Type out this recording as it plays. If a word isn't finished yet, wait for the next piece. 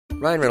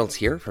Ryan Reynolds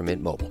here from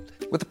Mint Mobile.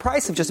 With the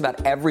price of just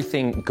about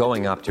everything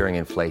going up during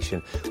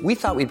inflation, we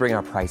thought we'd bring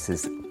our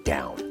prices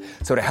down.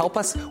 So to help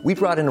us, we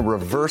brought in a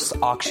reverse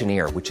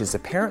auctioneer, which is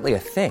apparently a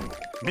thing.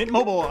 Mint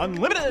Mobile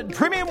Unlimited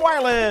Premium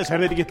Wireless. How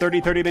to get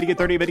 30, 30, bit to get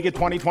 30, bit to get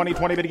 20, 20,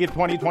 20, bit to get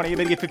 20, 20,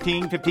 bit to get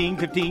 15, 15,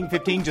 15,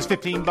 15, just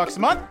 $15 a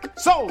month?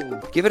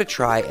 Sold! Give it a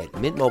try at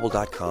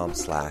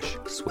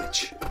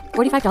mintmobile.com/switch.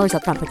 $45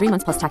 up front for 3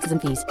 months plus taxes and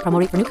fees. Promo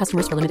rate for new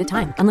customers for limited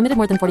time. Unlimited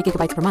more than 40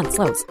 gigabytes per month.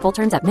 Slows full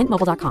terms at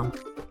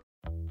mintmobile.com.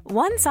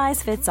 One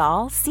size fits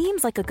all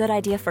seems like a good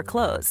idea for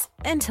clothes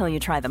until you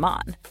try them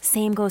on.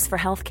 Same goes for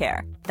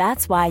healthcare.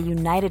 That's why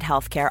United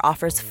Healthcare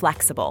offers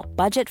flexible,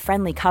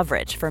 budget-friendly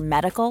coverage for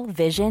medical,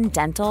 vision,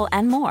 dental,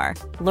 and more.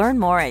 Learn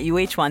more at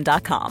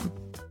uh1.com.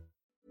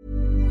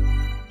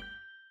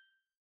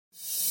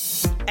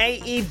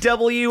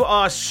 AEW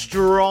are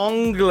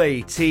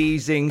strongly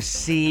teasing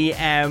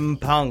CM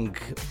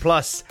Punk.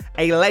 Plus,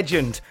 a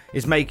legend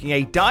is making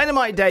a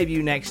Dynamite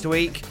debut next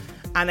week.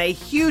 And a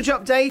huge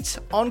update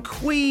on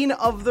Queen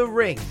of the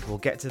Ring. We'll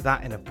get to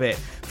that in a bit.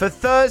 For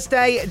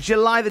Thursday,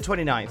 July the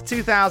 29th,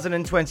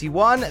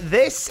 2021,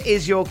 this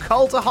is your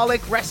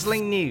Cultaholic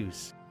Wrestling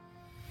News.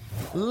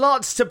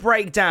 Lots to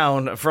break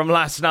down from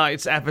last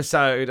night's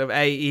episode of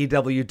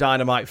AEW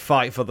Dynamite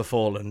Fight for the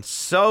Fallen.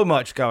 So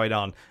much going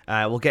on.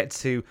 We'll get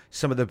to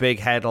some of the big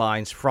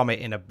headlines from it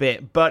in a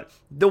bit. But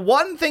the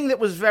one thing that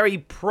was very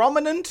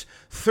prominent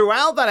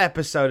throughout that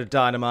episode of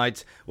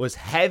Dynamite was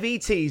heavy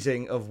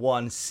teasing of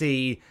one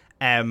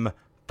CM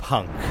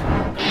Punk.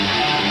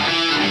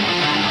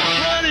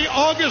 Friday,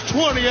 August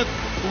 20th,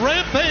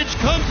 Rampage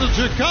comes to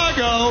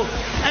Chicago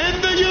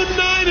and the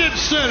United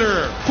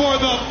Center for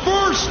the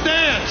first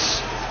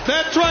dance.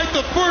 That's right,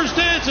 the first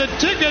dance, and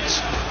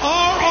tickets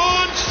are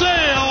on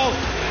sale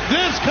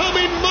this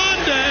coming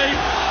Monday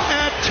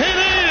at 10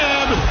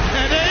 a.m.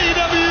 at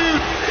AEW,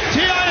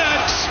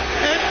 TIX,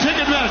 and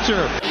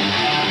Ticketmaster.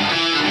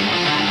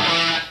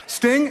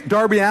 Sting,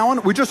 Darby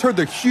Allin, we just heard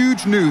the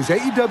huge news.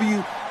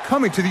 AEW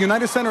coming to the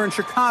United Center in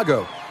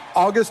Chicago,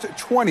 August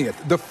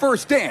 20th, the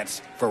first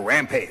dance for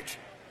Rampage.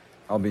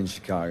 I'll be in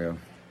Chicago.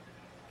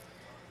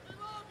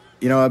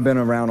 You know, I've been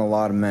around a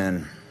lot of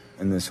men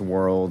in this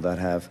world that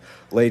have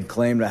laid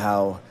claim to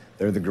how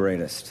they're the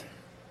greatest.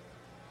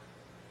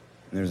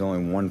 And there's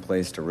only one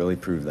place to really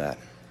prove that.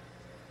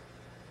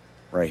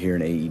 Right here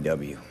in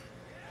AEW.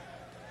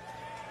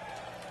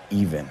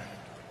 Even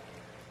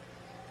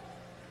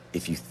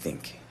if you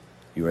think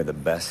you are the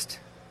best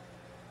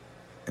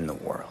in the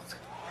world.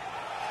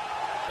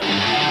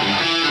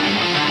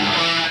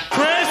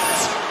 Chris,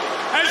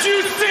 as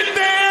you sit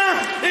there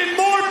in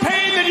more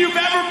pain than you've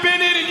ever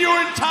been in your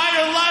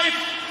entire life,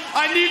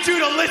 I need you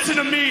to listen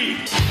to me.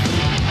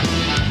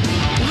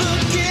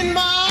 Look in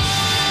my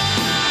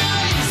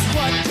eyes,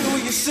 what do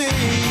you see?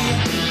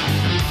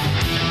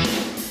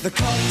 The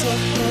cult of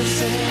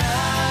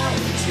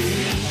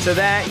personality. So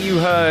there you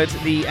heard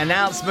the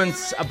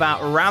announcements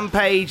about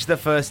Rampage, the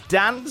first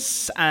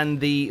dance, and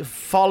the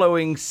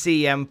following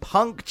CM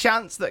Punk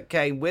chants that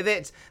came with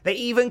it. They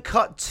even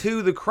cut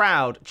to the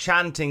crowd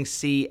chanting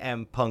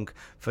CM Punk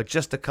for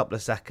just a couple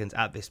of seconds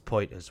at this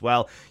point as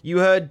well. You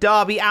heard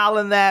Darby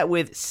Allin there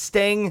with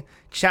Sting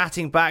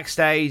chatting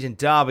backstage, and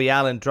Darby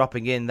Allin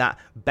dropping in that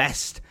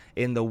best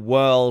in the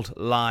world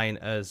line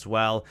as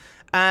well.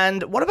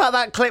 And what about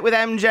that clip with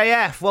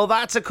MJF? Well,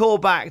 that's a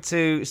callback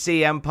to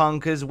CM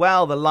Punk as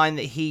well. The line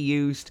that he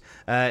used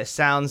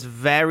sounds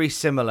very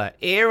similar,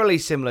 eerily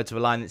similar to a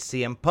line that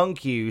CM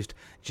Punk used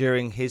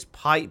during his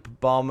pipe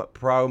bomb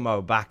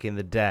promo back in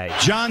the day.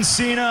 John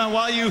Cena,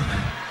 while you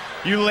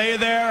lay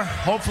there,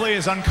 hopefully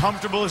as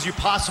uncomfortable as you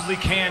possibly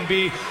can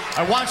be,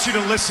 I want you to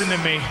listen to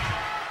me.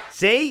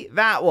 See,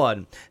 that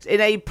one.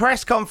 In a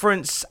press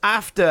conference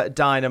after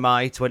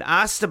Dynamite, when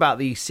asked about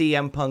the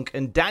CM Punk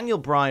and Daniel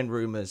Bryan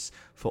rumors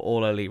for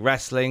All Elite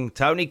Wrestling,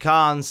 Tony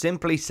Khan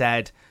simply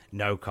said,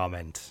 no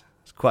comment.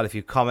 There's quite a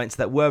few comments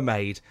that were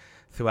made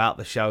throughout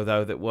the show,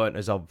 though, that weren't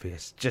as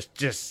obvious.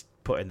 Just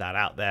putting that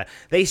out there.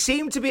 They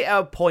seem to be at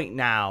a point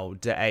now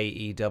to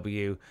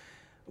AEW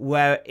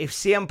where if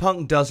CM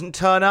Punk doesn't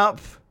turn up,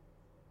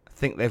 I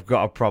think they've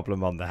got a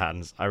problem on their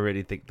hands. I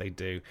really think they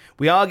do.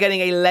 We are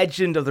getting a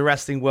legend of the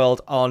wrestling world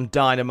on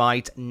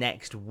Dynamite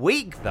next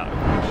week, though.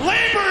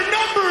 Labor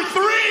number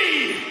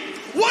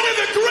 3! One of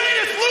the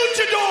greatest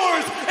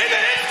luchadors in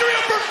the history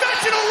of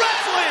professional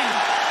wrestling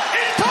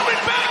is coming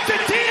back to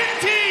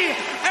TNT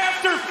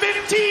after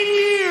 15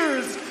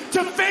 years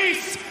to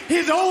face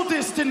his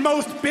oldest and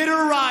most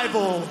bitter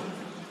rival,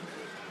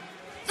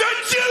 the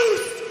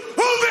Juice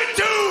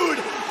Juventud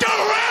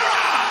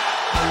Guerrera!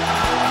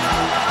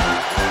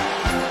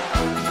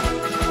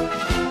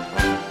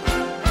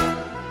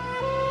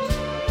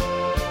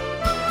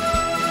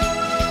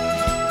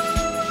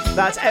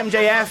 That's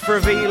MJF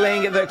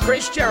revealing that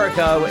Chris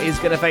Jericho is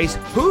going to face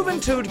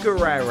Juventud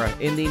Guerrera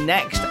in the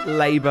next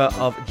Labor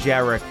of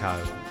Jericho.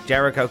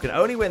 Jericho can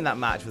only win that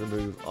match with a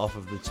move off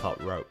of the top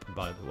rope,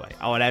 by the way.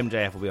 Oh, and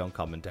MJF will be on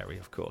commentary,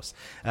 of course.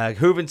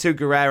 Juventud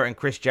Guerrero and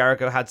Chris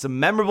Jericho had some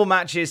memorable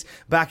matches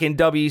back in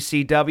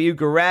WCW.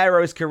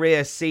 Guerrero's career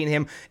has seen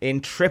him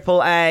in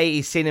AAA.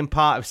 He's seen him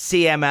part of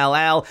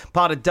CMLL,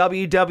 part of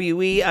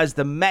WWE as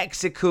the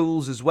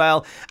Mexicools as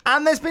well.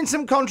 And there's been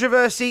some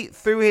controversy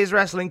through his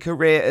wrestling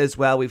career as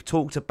well. We've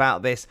talked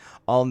about this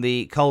on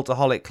the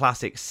Cultaholic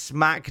Classic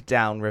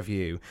SmackDown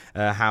review,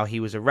 how he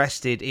was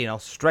arrested in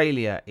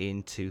Australia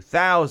in 2000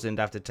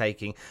 after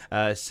taking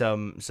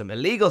some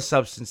illegal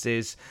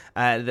substances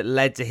that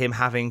led to him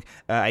having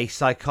a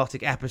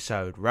psychotic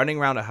episode, running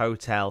around a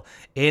hotel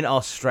in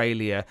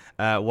Australia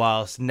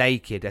whilst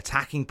naked,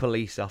 attacking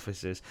police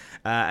officers.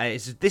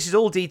 This is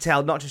all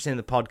detailed not just in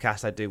the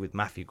podcast I do with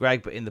Matthew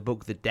Gregg, but in the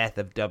book The Death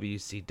of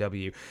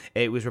WCW.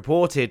 It was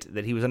reported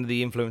that he was under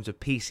the influence of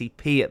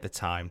PCP at the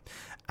time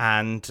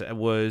and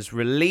was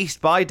released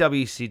by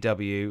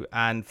WCW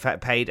and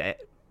paid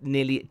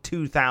nearly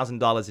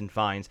 $2,000 in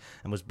fines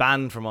and was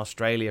banned from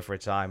Australia for a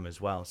time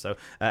as well. So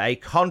a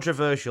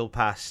controversial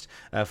past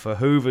for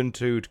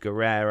Juventud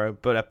Guerrero,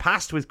 but a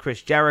past with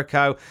Chris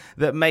Jericho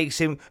that makes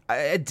him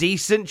a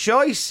decent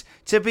choice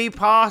to be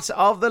part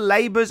of the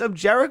Labours of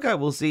Jericho.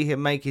 We'll see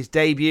him make his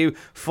debut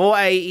for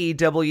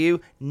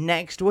AEW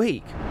next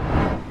week.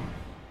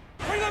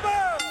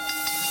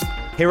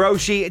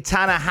 Hiroshi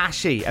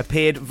Tanahashi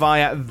appeared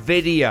via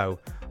video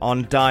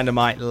on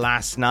Dynamite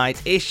last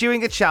night,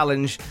 issuing a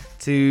challenge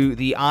to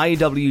the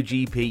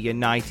IWGP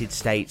United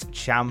States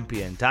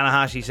champion.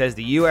 Tanahashi says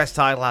the US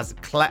title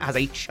has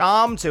a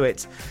charm to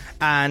it,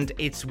 and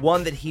it's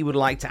one that he would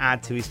like to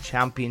add to his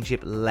championship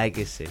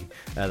legacy.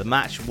 The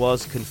match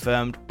was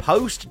confirmed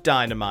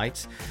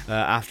post-Dynamite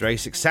after a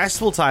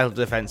successful title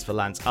defense for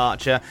Lance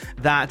Archer,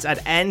 that at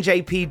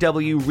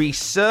NJPW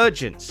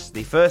Resurgence,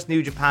 the first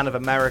New Japan of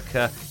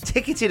America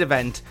ticketed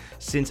event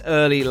since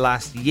early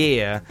last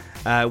year,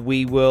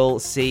 we will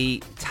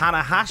see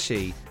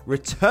Tanahashi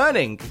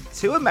returning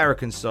to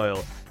American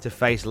soil to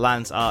face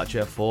Lance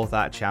Archer for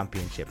that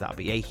championship. That'll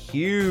be a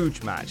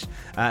huge match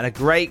and a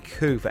great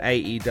coup for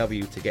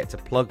AEW to get to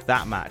plug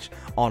that match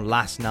on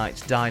last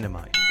night's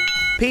Dynamite.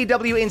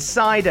 PW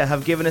Insider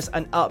have given us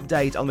an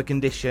update on the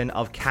condition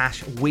of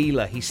Cash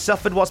Wheeler. He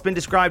suffered what's been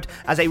described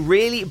as a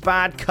really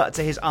bad cut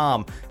to his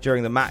arm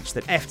during the match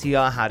that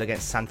FTR had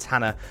against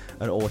Santana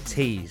and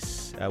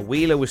Ortiz.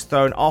 Wheeler was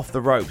thrown off the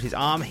ropes. His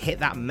arm hit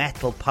that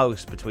metal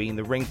post between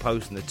the ring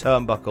post and the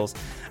turnbuckles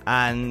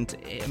and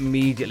it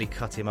immediately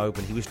cut him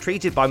open. He was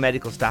treated by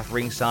medical staff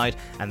ringside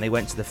and they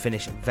went to the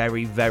finish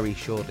very, very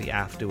shortly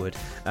afterward.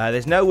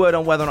 There's no word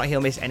on whether or not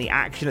he'll miss any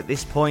action at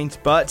this point,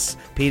 but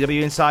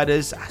PW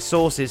Insider's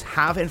sources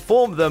have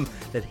informed them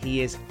that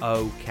he is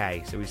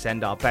okay. So we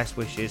send our best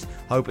wishes.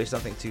 Hope it's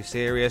nothing too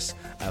serious.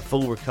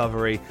 Full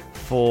recovery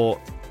for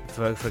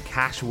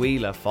Cash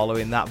Wheeler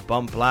following that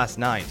bump last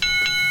night.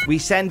 We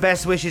send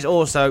best wishes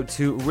also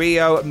to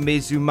Ryo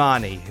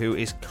Mizumani, who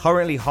is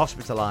currently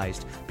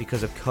hospitalized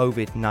because of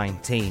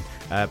COVID-19.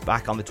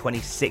 Back on the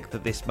 26th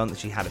of this month,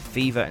 she had a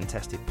fever and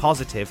tested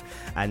positive,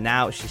 and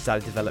now she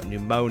started to develop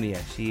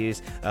pneumonia. She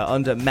is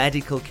under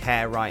medical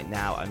care right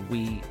now, and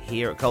we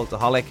here at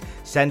Cultaholic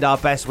send our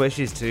best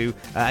wishes to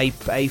a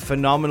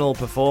phenomenal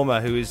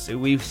performer who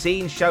we've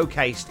seen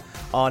showcased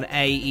on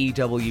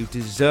AEW,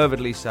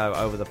 deservedly so,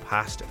 over the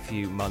past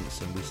few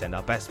months, and we send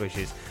our best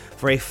wishes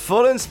for a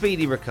full and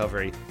speedy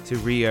recovery to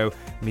Ryo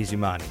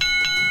Mizumani.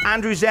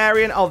 Andrew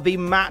Zarian of the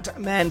Mat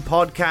Men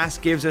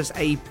podcast gives us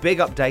a big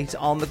update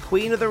on the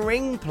Queen of the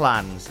Ring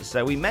plans.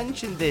 So we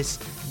mentioned this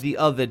the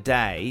other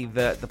day,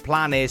 that the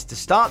plan is to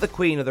start the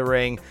Queen of the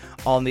Ring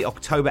on the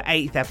October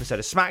 8th episode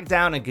of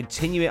SmackDown and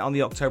continue it on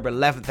the October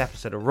 11th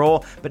episode of Raw.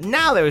 But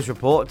now there is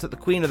reports that the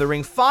Queen of the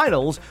Ring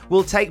finals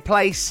will take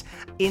place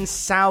in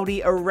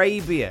Saudi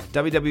Arabia.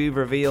 WWE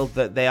revealed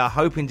that they are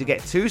hoping to get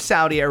to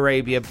Saudi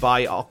Arabia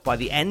by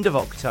the end of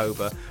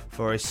October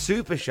for a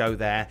super show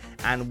there,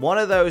 and one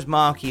of those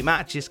marquee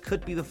matches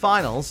could be the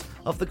finals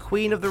of the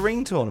Queen of the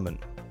Ring tournament.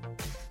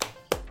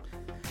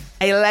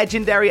 A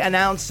legendary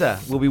announcer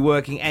will be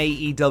working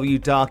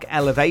AEW Dark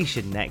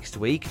Elevation next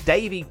week.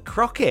 Davey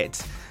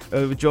Crockett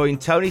joined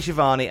Tony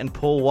Schiavone and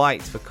Paul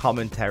White for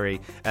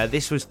commentary.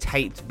 This was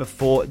taped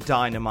before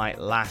Dynamite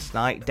last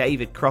night.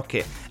 David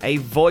Crockett, a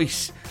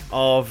voice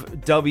of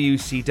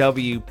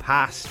WCW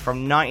past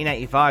from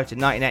 1985 to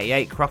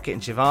 1988. Crockett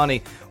and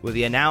Schiavone were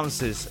the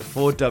announcers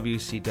for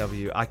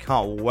WCW. I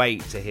can't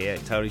wait to hear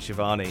Tony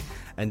Schiavone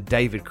and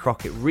David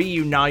Crockett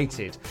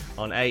reunited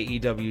on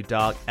AEW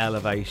Dark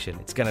Elevation.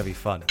 It's going to be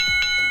fun.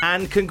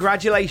 And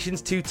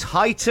congratulations to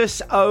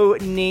Titus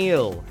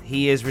O'Neil.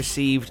 He has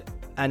received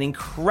an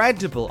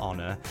incredible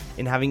honour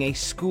in having a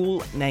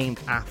school named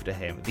after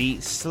him.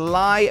 The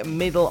Sly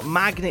Middle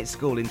Magnet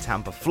School in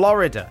Tampa,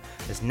 Florida,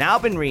 has now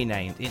been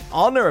renamed in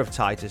honour of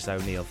Titus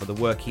O'Neil for the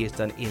work he has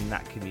done in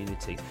that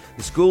community.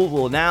 The school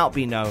will now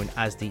be known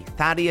as the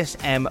Thaddeus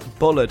M.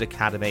 Bullard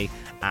Academy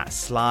at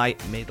Sly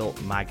Middle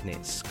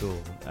Magnet School.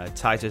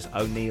 Titus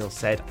O'Neil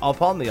said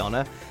upon the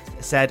honour,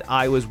 said,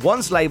 I was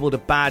once labelled a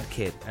bad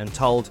kid and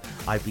told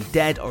I'd be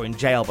dead or in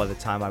jail by the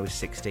time I was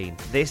 16.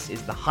 This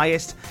is the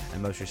highest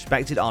and most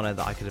respected honour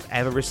that I could have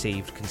ever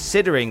received,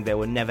 considering there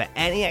were never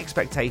any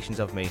expectations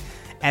of me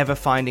ever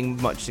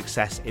finding much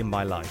success in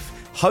my life.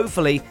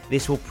 Hopefully,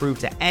 this will prove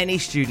to any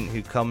student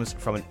who comes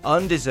from an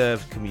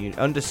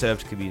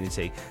underserved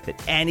community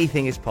that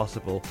anything is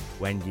possible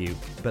when you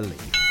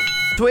believe.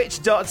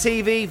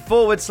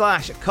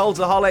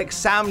 Twitch.tv/Cultaholic.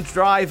 Sam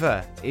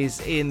Driver is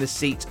in the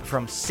seat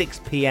from 6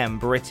 p.m.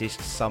 British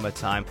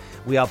summertime.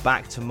 We are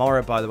back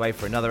tomorrow, by the way,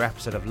 for another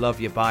episode of Love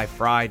You By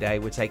Friday.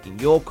 We're taking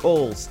your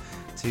calls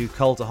to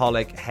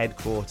Cultaholic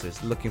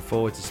headquarters. Looking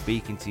forward to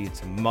speaking to you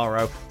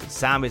tomorrow. But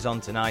Sam is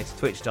on tonight.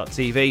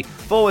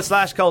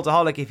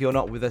 Twitch.tv/Cultaholic if you're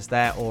not with us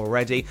there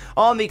already.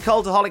 On the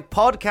Cultaholic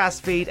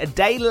podcast feed, a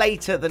day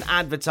later than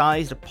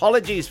advertised.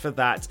 Apologies for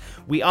that.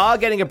 We are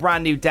getting a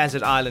brand new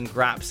Desert Island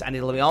Graps, and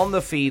it'll be on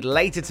the feed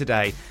later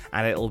today.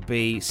 And it'll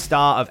be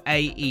star of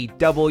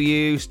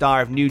AEW,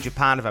 star of New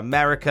Japan of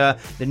America,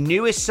 the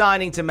newest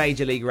signing to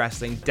Major League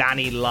Wrestling,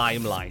 Danny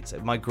Limelight.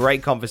 My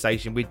great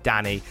conversation with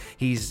Danny.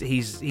 He's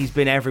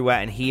been everywhere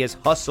and he has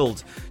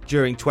hustled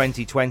during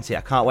 2020.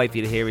 I can't wait for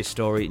you to hear his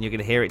story, and you're going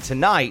to hear it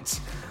tonight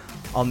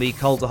on the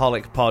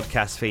Cultaholic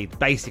podcast feed.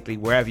 Basically,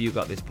 wherever you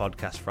got this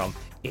podcast from,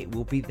 it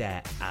will be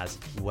there as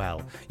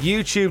well.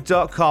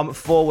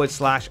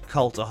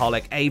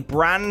 YouTube.com/Cultaholic. A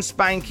brand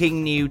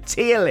spanking new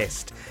tier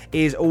list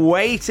is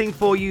waiting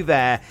for you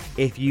there.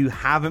 If you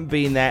haven't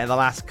been there in the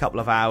last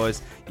couple of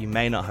hours, you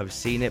may not have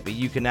seen it, but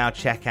you can now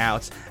check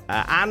out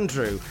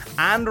Andrew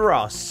and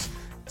Ross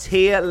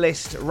tier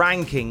list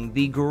ranking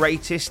the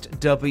greatest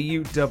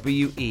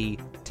WWE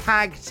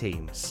tag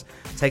teams.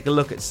 Take a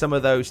look at some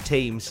of those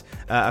teams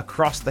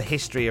across the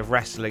history of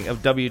wrestling,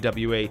 of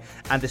WWE,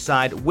 and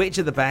decide which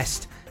are the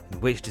best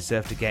and which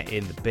deserve to get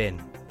in the bin.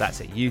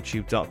 That's at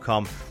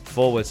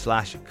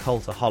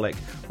youtube.com/Cultaholic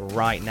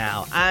right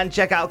now. And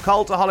check out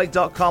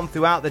Cultaholic.com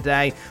throughout the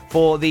day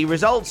for the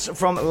results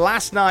from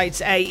last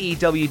night's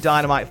AEW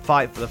Dynamite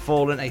Fight for the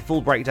Fallen, a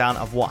full breakdown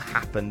of what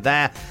happened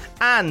there.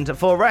 And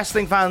for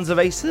wrestling fans of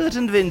a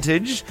certain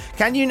vintage,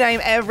 can you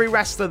name every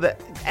wrestler that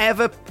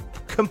ever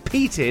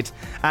competed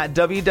at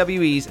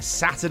WWE's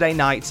Saturday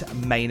night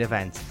main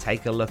event?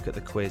 Take a look at the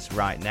quiz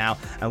right now.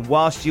 And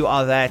whilst you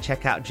are there,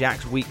 check out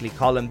Jack's weekly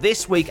column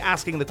this week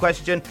asking the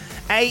question,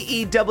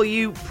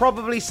 AEW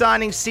probably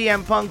signing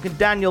CM Punk and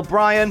Daniel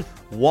Bryan.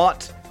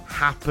 What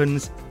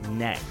happens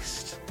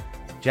next?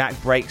 Jack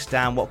breaks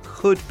down what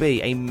could be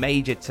a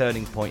major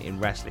turning point in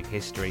wrestling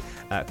history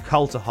at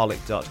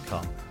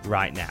Cultaholic.com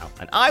right now.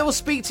 And I will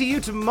speak to you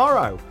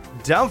tomorrow.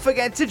 Don't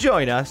forget to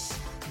join us.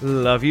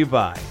 Love you,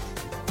 bye.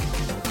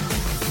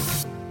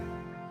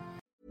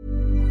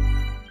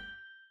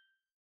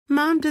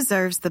 Mom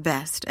deserves the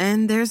best,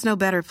 and there's no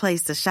better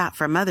place to shop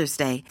for Mother's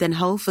Day than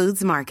Whole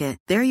Foods Market.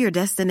 They're your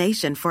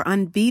destination for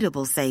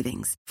unbeatable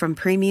savings, from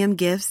premium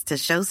gifts to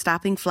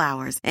show-stopping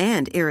flowers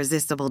and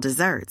irresistible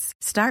desserts.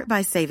 Start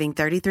by saving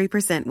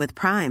 33% with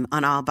Prime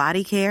on all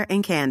body care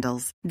and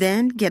candles.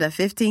 Then get a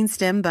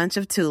 15-stem bunch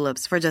of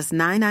tulips for just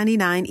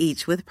 $9.99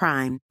 each with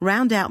Prime.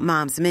 Round out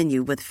Mom's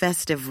menu with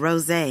festive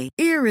rosé,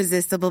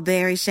 irresistible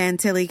berry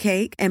chantilly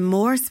cake, and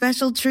more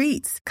special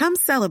treats. Come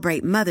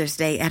celebrate Mother's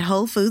Day at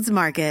Whole Foods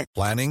Market.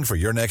 Planning for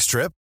your next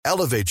trip?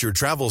 Elevate your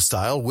travel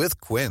style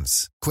with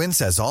Quince. Quince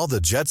has all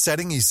the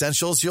jet-setting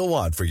essentials you'll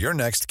want for your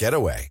next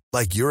getaway,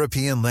 like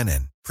European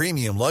linen,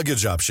 premium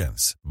luggage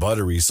options,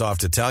 buttery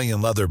soft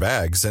Italian leather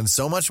bags, and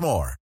so much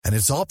more. And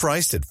it's all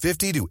priced at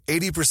 50 to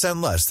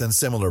 80% less than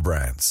similar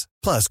brands.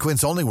 Plus,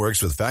 Quince only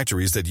works with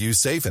factories that use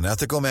safe and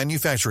ethical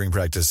manufacturing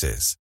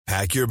practices.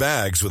 Pack your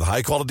bags with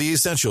high-quality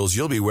essentials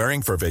you'll be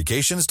wearing for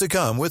vacations to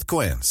come with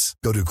Quince.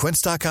 Go to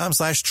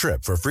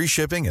quince.com/trip for free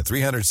shipping and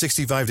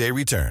 365-day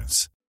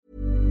returns.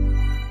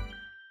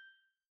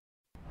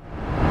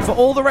 For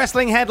all the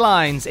wrestling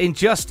headlines in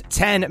just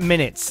 10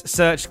 minutes,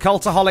 search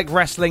Cultaholic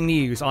Wrestling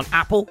News on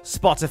Apple,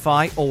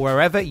 Spotify, or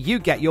wherever you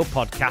get your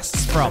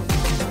podcasts from.